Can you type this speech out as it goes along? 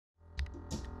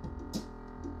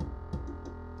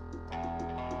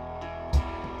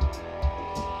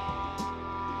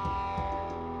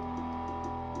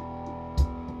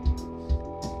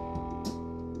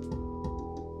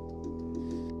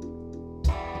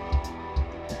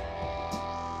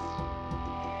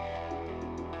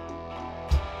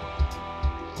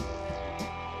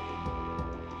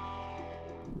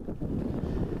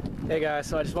Hey guys,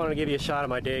 so I just wanted to give you a shot of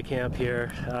my day camp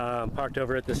here. Parked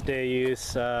over at this day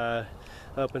use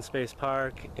open space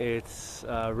park. It's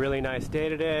a really nice day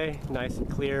today, nice and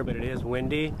clear, but it is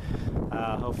windy.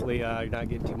 Hopefully you're not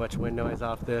getting too much wind noise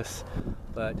off this,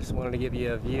 but just wanted to give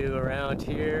you a view around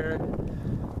here.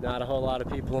 Not a whole lot of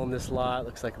people in this lot.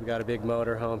 Looks like we got a big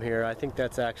motor home here. I think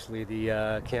that's actually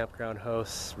the campground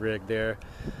host's rig there.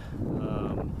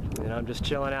 And I'm just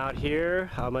chilling out here.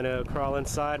 I'm gonna crawl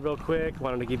inside real quick.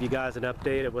 Wanted to give you guys an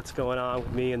update of what's going on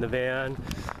with me in the van.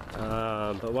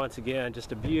 But once again,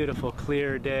 just a beautiful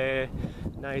clear day.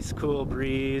 Nice cool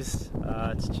breeze.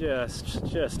 It's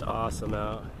just awesome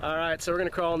out. All right, so we're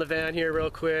gonna crawl in the van here real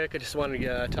quick. I just wanted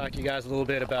to talk to you guys a little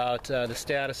bit about the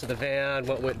status of the van,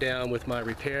 what went down with my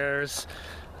repairs.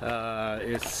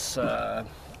 It's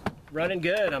running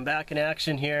good. I'm back in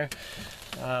action here.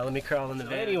 Let me crawl in the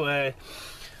van. Anyway,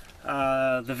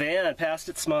 the van passed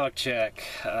its smog check.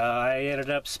 I ended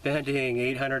up spending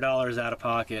 $800 out of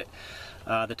pocket.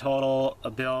 The total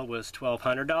bill was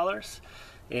 $1,200.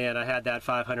 And I had that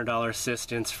 $500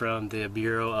 assistance from the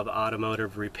Bureau of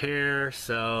Automotive Repair.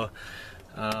 So,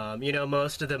 you know,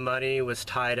 most of the money was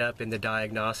tied up in the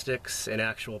diagnostics and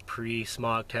actual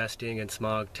pre-smog testing and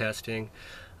smog testing.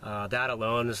 That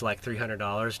alone is like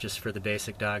 $300 just for the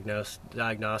basic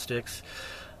diagnostics.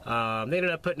 They ended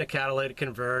up putting a catalytic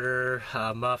converter,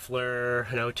 muffler,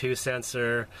 an O2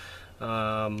 sensor,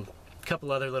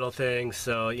 couple other little things,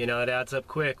 so you know it adds up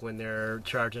quick when they're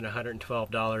charging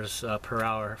 $112 per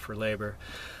hour for labor.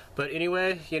 But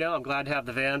anyway, you know, I'm glad to have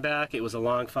the van back. It was a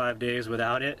long 5 days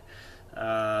without it.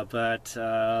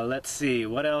 Let's see,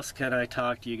 what else can I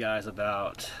talk to you guys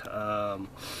about?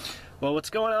 Well, what's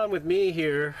going on with me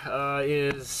here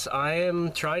is I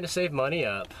am trying to save money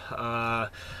up.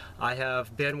 I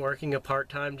have been working a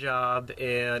part-time job,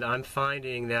 and I'm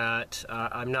finding that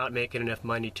I'm not making enough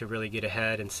money to really get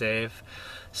ahead and save.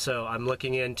 So I'm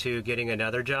looking into getting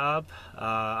another job.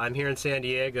 I'm here in San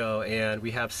Diego, and we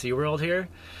have SeaWorld here.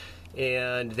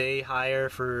 And they hire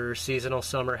for seasonal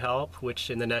summer help, which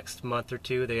in the next month or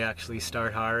two they actually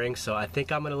start hiring. So I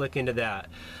think I'm going to look into that.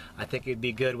 I think it'd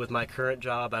be good with my current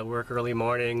job. I work early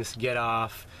mornings, get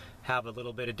off, have a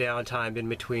little bit of downtime in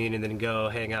between, and then go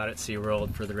hang out at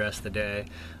SeaWorld for the rest of the day.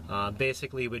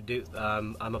 Basically,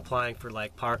 I'm applying for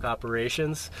like park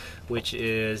operations, which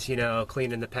is, you know,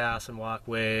 cleaning the paths and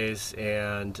walkways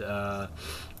and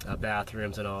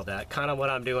bathrooms and all that. Kind of what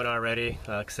I'm doing already,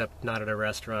 except not at a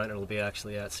restaurant. It'll be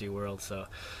actually at SeaWorld. So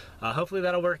hopefully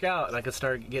that'll work out, and I can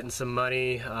start getting some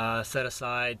money set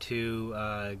aside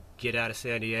to get out of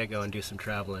San Diego and do some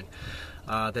traveling.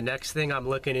 The next thing I'm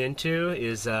looking into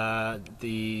is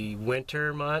the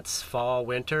winter months, fall,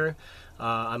 winter.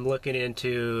 I'm looking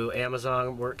into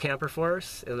Amazon work camper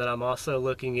force, and then I'm also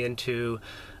looking into,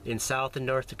 in South and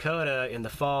North Dakota in the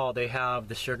fall, they have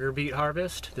the sugar beet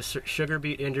harvest. The sugar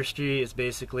beet industry is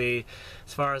basically,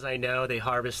 as far as I know, they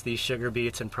harvest these sugar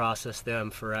beets and process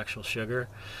them for actual sugar.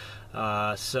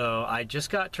 So I just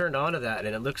got turned on to that,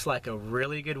 and it looks like a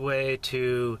really good way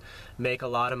to make a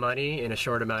lot of money in a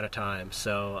short amount of time.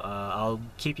 So I'll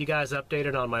keep you guys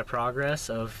updated on my progress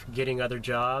of getting other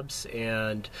jobs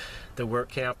and the work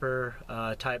camper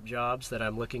type jobs that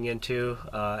I'm looking into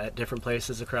at different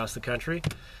places across the country.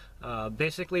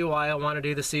 Basically why I want to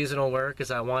do the seasonal work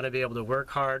is I want to be able to work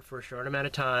hard for a short amount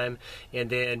of time and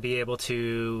then be able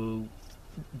to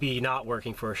be not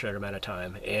working for a short amount of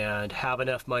time and have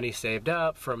enough money saved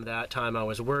up from that time I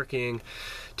was working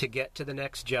to get to the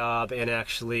next job and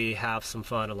actually have some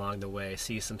fun along the way,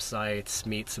 see some sights,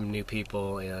 meet some new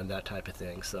people, and that type of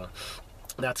thing. So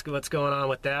that's what's going on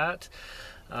with that.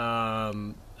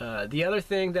 The other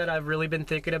thing that I've really been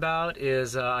thinking about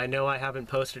is I know I haven't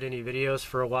posted any videos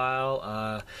for a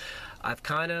while. I've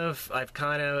kind of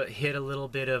hit a little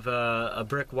bit of a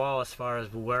brick wall as far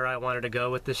as where I wanted to go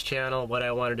with this channel, what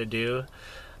I wanted to do.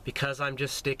 Because I'm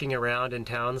just sticking around in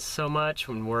town so much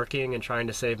when working and trying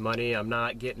to save money, I'm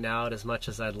not getting out as much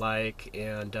as I'd like.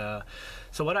 And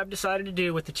so what I've decided to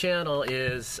do with the channel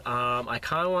is I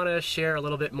kind of want to share a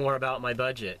little bit more about my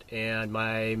budget and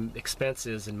my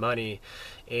expenses and money,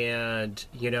 and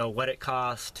you know what it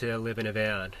costs to live in a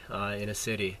van in a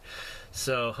city.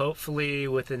 So hopefully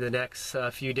within the next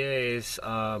few days,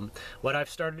 what I've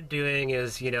started doing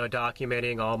is, you know,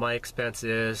 documenting all my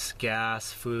expenses,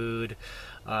 gas, food,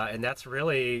 and that's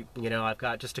really, you know, I've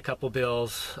got just a couple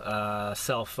bills,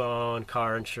 cell phone,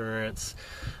 car insurance.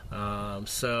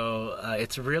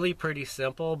 It's really pretty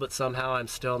simple, but somehow I'm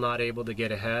still not able to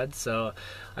get ahead. So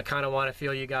I kind of want to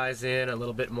fill you guys in a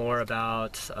little bit more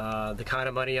about the kind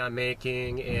of money I'm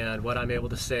making and what I'm able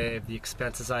to save, the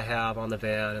expenses I have on the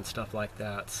van and stuff like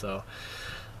that. So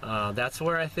That's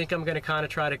where I think I'm going to kind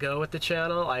of try to go with the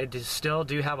channel. I still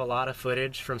do have a lot of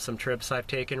footage from some trips I've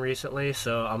taken recently,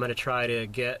 so I'm going to try to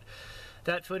get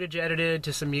that footage edited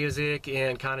to some music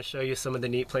and kind of show you some of the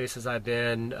neat places I've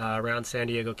been around San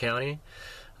Diego County,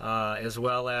 as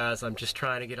well as I'm just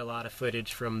trying to get a lot of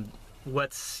footage from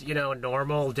what's, you know,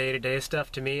 normal day-to-day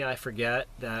stuff to me. I forget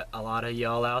that a lot of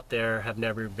y'all out there have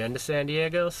never been to San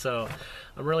Diego, so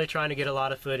I'm really trying to get a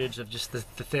lot of footage of just the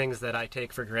things that I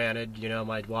take for granted, you know,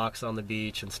 my walks on the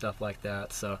beach and stuff like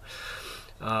that. So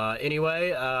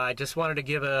anyway, I just wanted to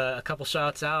give a couple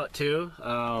shouts out too.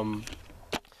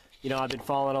 You know, I've been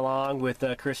following along with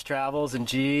Chris Travels and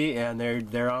G, and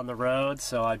they're on the road,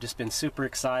 so I've just been super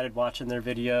excited watching their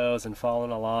videos and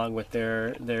following along with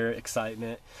their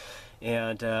excitement.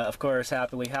 And of course,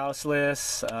 Happily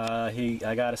Houseless.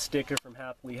 I got a sticker from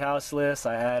Happily Houseless.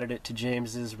 I added it to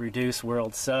James's Reduce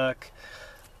World Suck.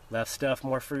 Less stuff,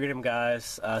 more freedom,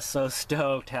 guys. So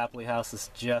stoked. Happily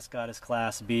Houseless just got his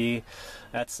Class B.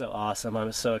 That's so awesome.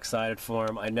 I'm so excited for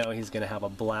him. I know he's gonna have a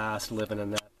blast living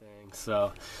in that thing.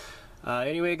 So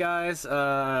anyway, guys,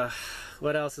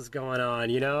 what else is going on?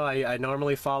 You know, I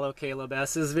normally follow Caleb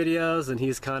S's videos, and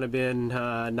he's kind of been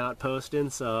not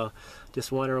posting, so just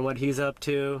wondering what he's up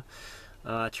to.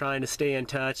 Trying to stay in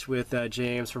touch with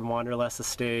James from Wanderlust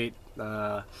Estate.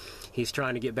 He's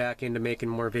trying to get back into making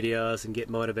more videos and get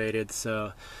motivated,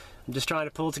 so I'm just trying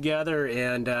to pull together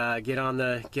and get on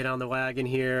the wagon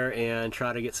here and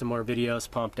try to get some more videos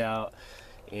pumped out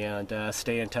and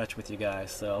stay in touch with you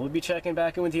guys. So we'll be checking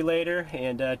back in with you later,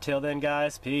 and till then,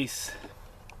 guys, peace.